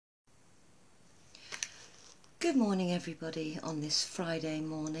Good morning everybody on this Friday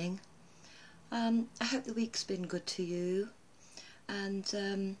morning. I hope the week's been good to you,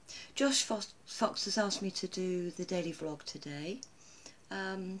 and Josh Fox has asked me to do the daily vlog today,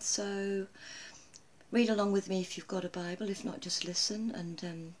 so read along with me if you've got a Bible. If not, just listen,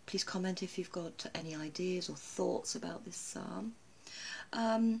 and please comment if you've got any ideas or thoughts about this psalm.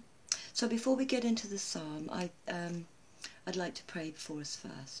 So before we get into the psalm, I'd like to pray for us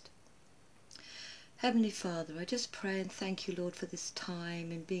first. Heavenly Father, I just pray and thank you, Lord, for this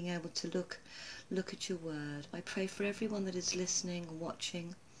time and being able to look at your word. I pray for everyone that is listening and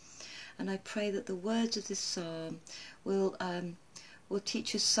watching, and I pray that the words of this psalm will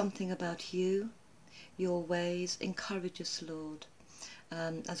teach us something about you, your ways. Encourage us, Lord,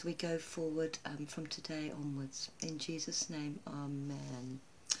 as we go forward from today onwards. In Jesus' name, amen.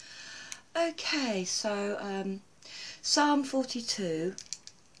 Okay, so Psalm 42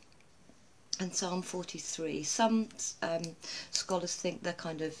 and Psalm 43. Some scholars think they're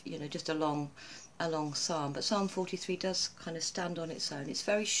kind of, just a long psalm, but Psalm 43 does kind of stand on its own. It's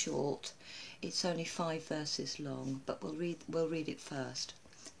very short. It's only 5 verses long, but we'll read it first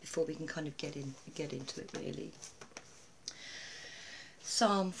before we can kind of get into it really.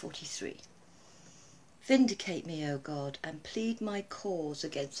 Psalm 43. Vindicate me, O God, and plead my cause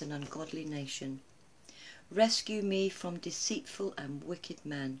against an ungodly nation. Rescue me from deceitful and wicked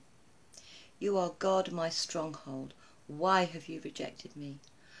men. You are God, my stronghold. Why have you rejected me?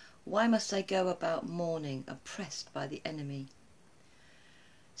 Why must I go about mourning, oppressed by the enemy?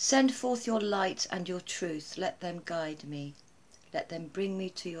 Send forth your light and your truth. Let them guide me. Let them bring me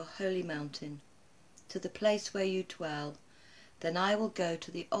to your holy mountain, to the place where you dwell. Then I will go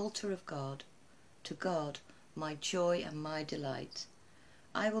to the altar of God, to God, my joy and my delight.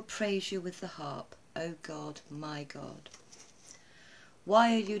 I will praise you with the harp, O God, my God.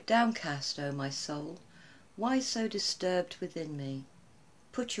 Why are you downcast, O my soul? Why so disturbed within me?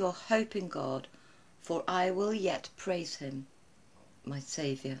 Put your hope in God, for I will yet praise him, my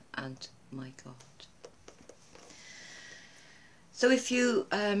Saviour and my God. So if you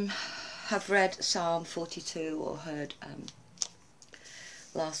have read Psalm 42 or heard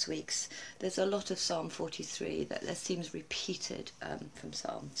last week's, there's a lot of Psalm 43 that seems repeated from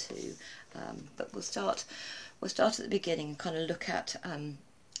Psalm 2, but we'll start at the beginning and kind of look at and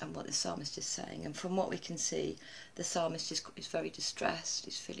what the psalmist is saying. And from what we can see, the psalmist is very distressed.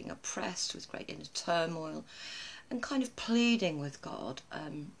 He's feeling oppressed with great inner turmoil, and kind of pleading with God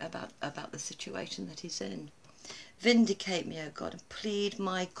about the situation that he's in. Vindicate me, O God, and plead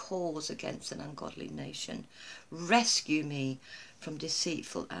my cause against an ungodly nation. Rescue me from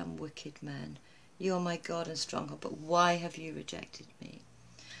deceitful and wicked men. You are my God and stronghold, but why have you rejected me?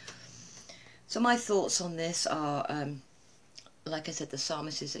 So my thoughts on this are, like I said, the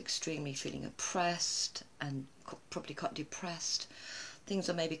psalmist is extremely feeling oppressed and probably quite depressed. Things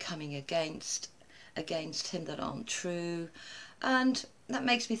are maybe coming against him that aren't true, and that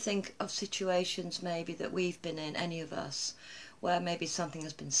makes me think of situations maybe that we've been in, any of us, where maybe something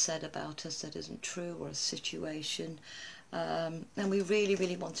has been said about us that isn't true, or a situation, and we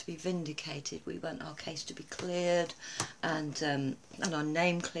really want to be vindicated. We want our case to be cleared and our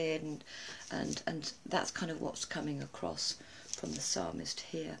name cleared, and that's kind of what's coming across from the psalmist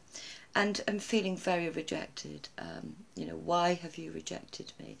here. And feeling very rejected. Why have you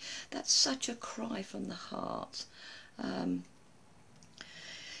rejected me? That's such a cry from the heart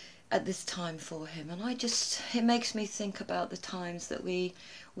at this time for him. And it makes me think about the times that we're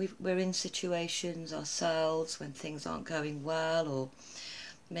in situations ourselves when things aren't going well, or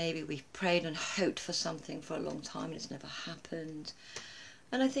maybe we've prayed and hoped for something for a long time and it's never happened.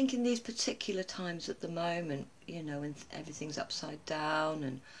 And I think in these particular times at the moment, when everything's upside down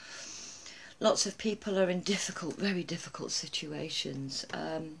and lots of people are in very difficult situations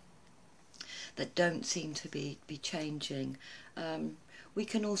that don't seem to be changing, we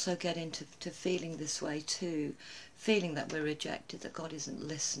can also get into feeling this way too, feeling that we're rejected, that God isn't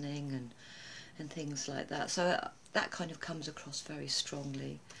listening and things like that. So that kind of comes across very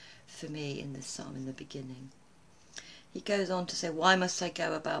strongly for me in this psalm in the beginning. He goes on to say, why must I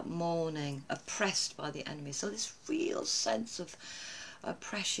go about mourning, oppressed by the enemy? So this real sense of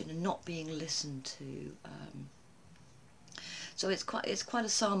oppression and not being listened to. So it's quite a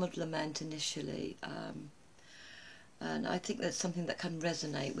psalm of lament initially, and I think that's something that can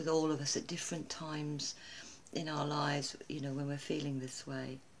resonate with all of us at different times in our lives, when we're feeling this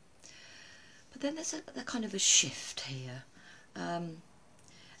way. But then there's a kind of a shift here, and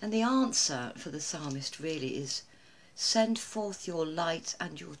the answer for the psalmist really is, send forth your light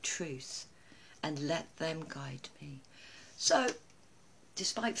and your truth, and let them guide me. So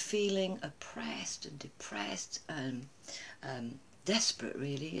despite feeling oppressed and depressed and desperate,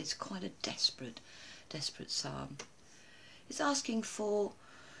 really, it's quite a desperate psalm. It's asking for,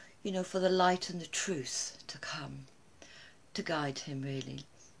 for the light and the truth to come, to guide him, really.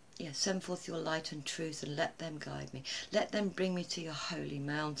 Yes, send forth your light and truth and let them guide me. Let them bring me to your holy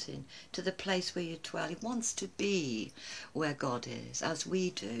mountain, to the place where you dwell. He wants to be where God is, as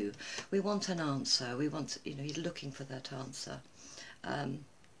we do. We want an answer. We want, he's looking for that answer.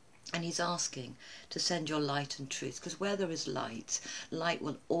 And he's asking to send your light and truth, because where there is light, light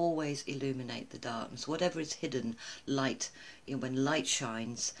will always illuminate the darkness. Whatever is hidden, light, when light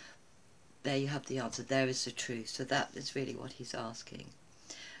shines, there you have the answer. There is the truth. So that is really what he's asking.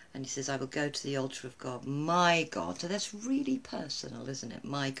 And he says, I will go to the altar of God, my God. So that's really personal, isn't it?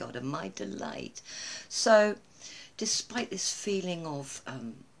 My God and my delight. So despite this feeling of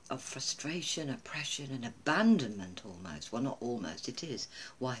frustration, oppression and abandonment almost, well, not almost, it is,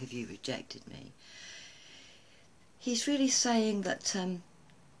 why have you rejected me? He's really saying that,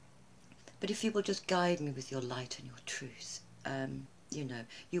 but if you will just guide me with your light and your truth,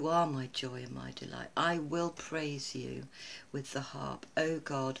 you are my joy and my delight. I will praise you with the harp, O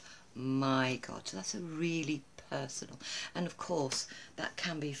God, my God. So that's a really personal, and of course that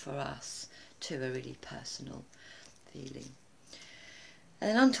can be for us too, a really personal feeling. And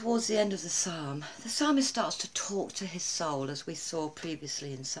then on towards the end of the psalmist starts to talk to his soul, as we saw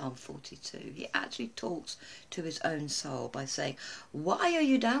previously in Psalm 42. He actually talks to his own soul by saying, why are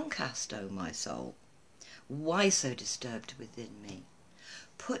you downcast, O my soul? Why so disturbed within me?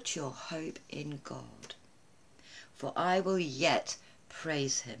 Put your hope in God, for I will yet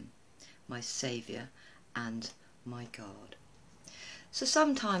praise him, my Saviour and my God. So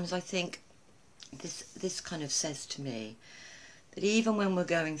sometimes I think this kind of says to me that even when we're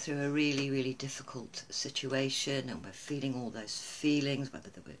going through a really, really difficult situation and we're feeling all those feelings, whether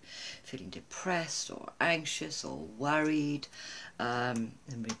we're feeling depressed or anxious or worried and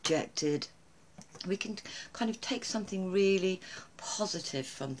rejected, we can kind of take something really positive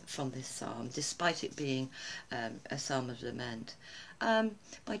from this psalm, despite it being a psalm of lament,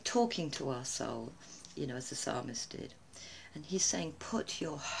 by talking to our soul, as the psalmist did. And he's saying, put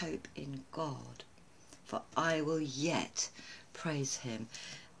your hope in God, for I will yet praise him.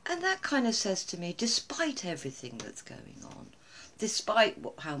 And that kind of says to me, despite everything that's going on, despite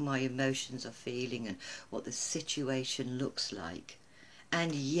how my emotions are feeling and what the situation looks like,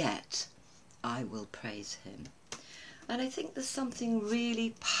 and yet I will praise him. And I think there's something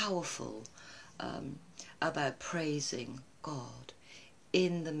really powerful about praising God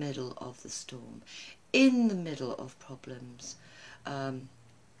in the middle of the storm, in the middle of problems,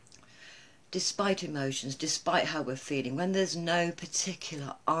 despite emotions, despite how we're feeling, when there's no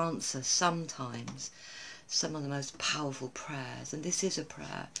particular answer. Sometimes some of the most powerful prayers, and this is a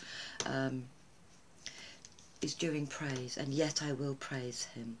prayer, is during praise, and yet I will praise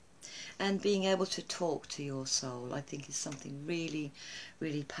him. And being able to talk to your soul, I think, is something really,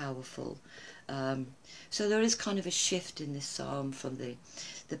 really powerful. So there is kind of a shift in this psalm from the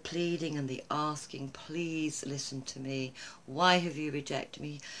pleading and the asking, please listen to me, why have you rejected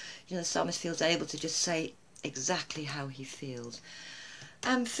me? The psalmist feels able to just say exactly how he feels.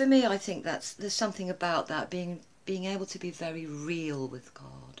 And for me, I think there's something about that, being able to be very real with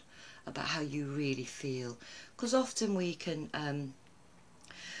God, about how you really feel. Because often we can...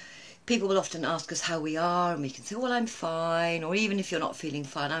 people will often ask us how we are, and we can say, well, I'm fine, or even if you're not feeling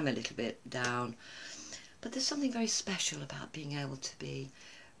fine, I'm a little bit down. But there's something very special about being able to be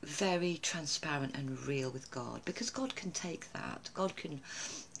very transparent and real with God, because God can take that.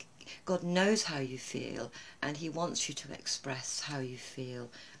 God knows how you feel, and he wants you to express how you feel.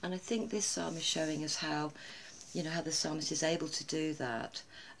 And I think this psalm is showing us how the psalmist is able to do that,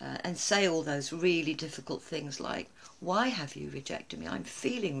 and say all those really difficult things like, why have you rejected me? I'm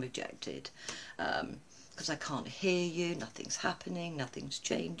feeling rejected because I can't hear you, nothing's happening, nothing's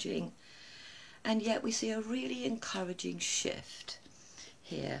changing. And yet we see a really encouraging shift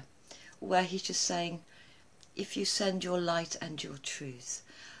here, where he's just saying, if you send your light and your truth,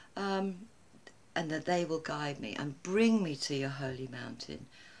 and that they will guide me and bring me to your holy mountain.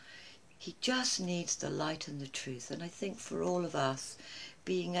 He just needs the light and the truth. And I think for all of us,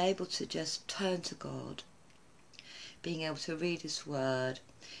 being able to just turn to God, being able to read his word,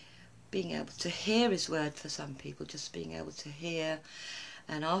 being able to hear his word, for some people, just being able to hear,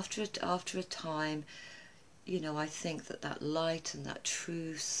 and after a time, I think that light and that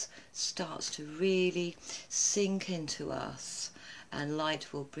truth starts to really sink into us, and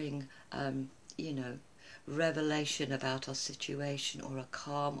light will bring, revelation about our situation, or a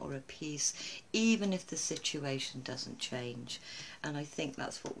calm or a peace, even if the situation doesn't change. And I think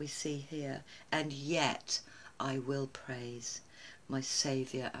that's what we see here. And yet I will praise my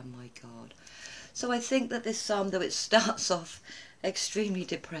Saviour and my God. So I think that this psalm, though it starts off extremely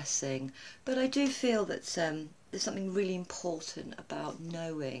depressing, but I do feel that there's something really important about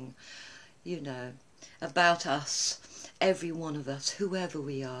knowing, you know, about us, every one of us, whoever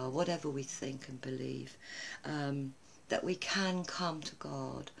we are, whatever we think and believe, that we can come to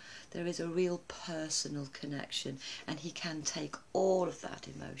God. There is a real personal connection, and he can take all of that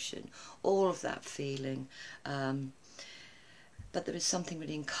emotion, all of that feeling, but there is something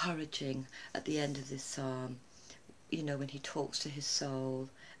really encouraging at the end of this psalm, you know, when he talks to his soul,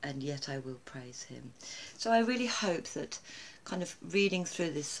 and yet I will praise him. So I really hope that, kind of reading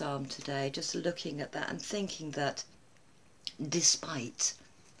through this psalm today, just looking at that and thinking that despite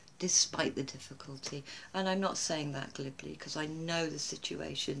the difficulty, and I'm not saying that glibly, because I know the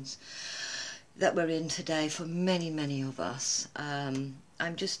situations that we're in today for many of us,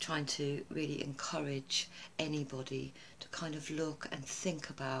 I'm just trying to really encourage anybody to kind of look and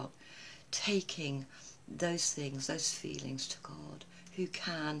think about taking those things, those feelings to God, who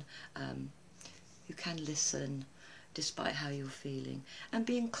can listen despite how you're feeling, and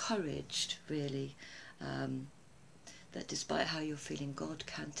be encouraged really, that despite how you're feeling, God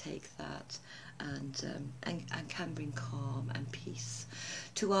can take that and can bring calm and peace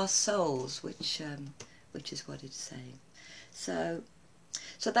to our souls, which is what it's saying. So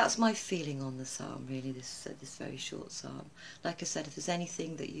that's my feeling on the psalm, really, this very short psalm. Like I said, if there's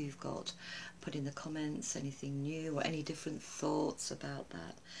anything that you've got, put in the comments, anything new or any different thoughts about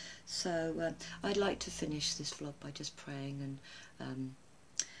that. So I'd like to finish this vlog by just praying and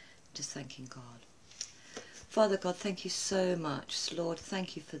just thanking God. Father God, thank you so much. Lord,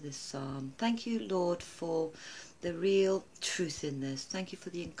 thank you for this psalm. Thank you, Lord, for the real truth in this. Thank you for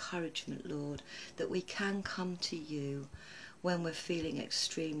the encouragement, Lord, that we can come to you when we're feeling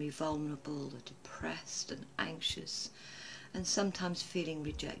extremely vulnerable or depressed and anxious, and sometimes feeling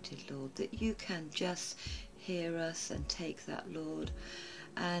rejected, Lord, that you can just hear us and take that, Lord,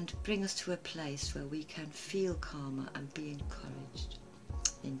 and bring us to a place where we can feel calmer and be encouraged.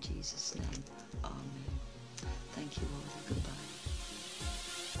 In Jesus' name, amen. Thank you all. Goodbye.